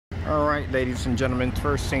Alright, ladies and gentlemen,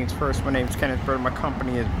 first things first, my name is Kenneth Bird. My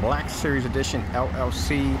company is Black Series Edition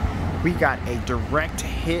LLC. We got a direct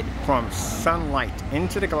hit from sunlight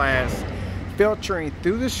into the glass, filtering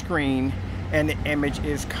through the screen, and the image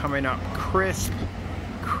is coming up crisp.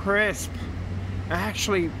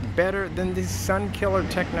 Actually better than the sun killer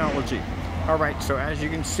technology. Alright, so as you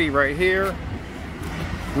can see right here,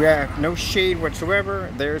 we have no shade whatsoever.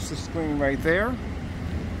 There's the screen right there.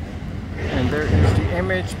 And there is the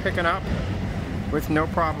image picking up with no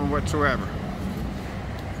problem whatsoever.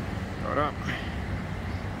 Hold up.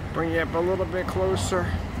 Bring you up a little bit closer.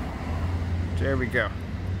 There we go.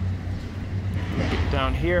 Get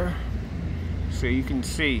down here so you can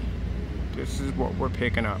see this is what we're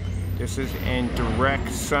picking up. This is in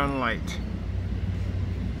direct sunlight.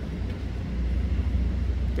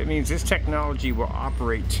 That means this technology will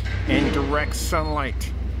operate in direct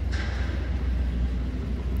sunlight.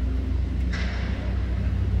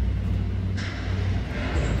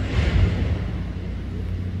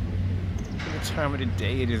 Time of the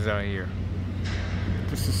day it is out here.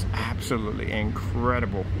 This is absolutely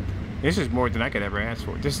incredible. This is more than I could ever ask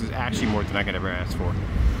for. This is actually more than I could ever ask for.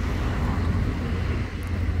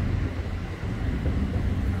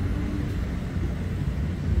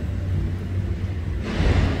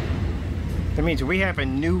 That means we have a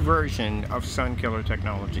new version of sun killer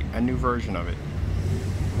technology, a new version of it.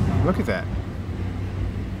 Look at that.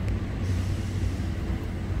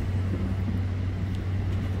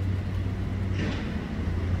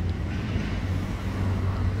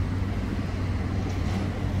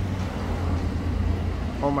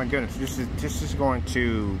 Oh my goodness, this is going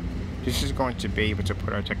to be able to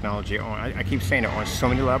put our technology on. I keep saying it on so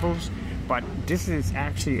many levels, but this is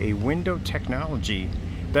actually a window technology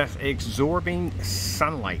that's absorbing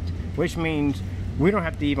sunlight, which means we don't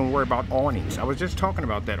have to even worry about awnings. I was just talking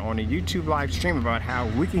about that on a YouTube live stream about how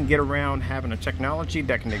we can get around having a technology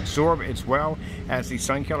that can absorb as well as the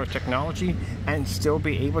sun killer technology and still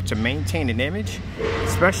be able to maintain an image,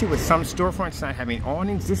 especially with some storefronts not having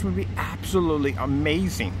awnings. This would be absolutely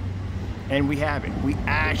amazing. And we have it. We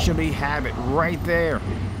actually have it right there.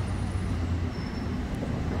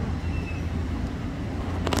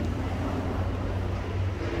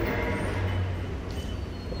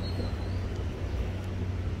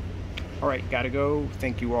 Alright, gotta go.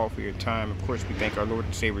 Thank you all for your time. Of course, we thank our Lord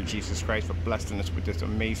and Savior Jesus Christ for blessing us with this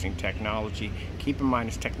amazing technology. Keep in mind,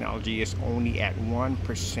 this technology is only at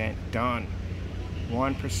 1% done.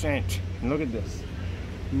 1%. And look at this.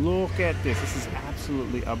 Look at this. This is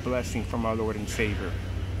absolutely a blessing from our Lord and Savior.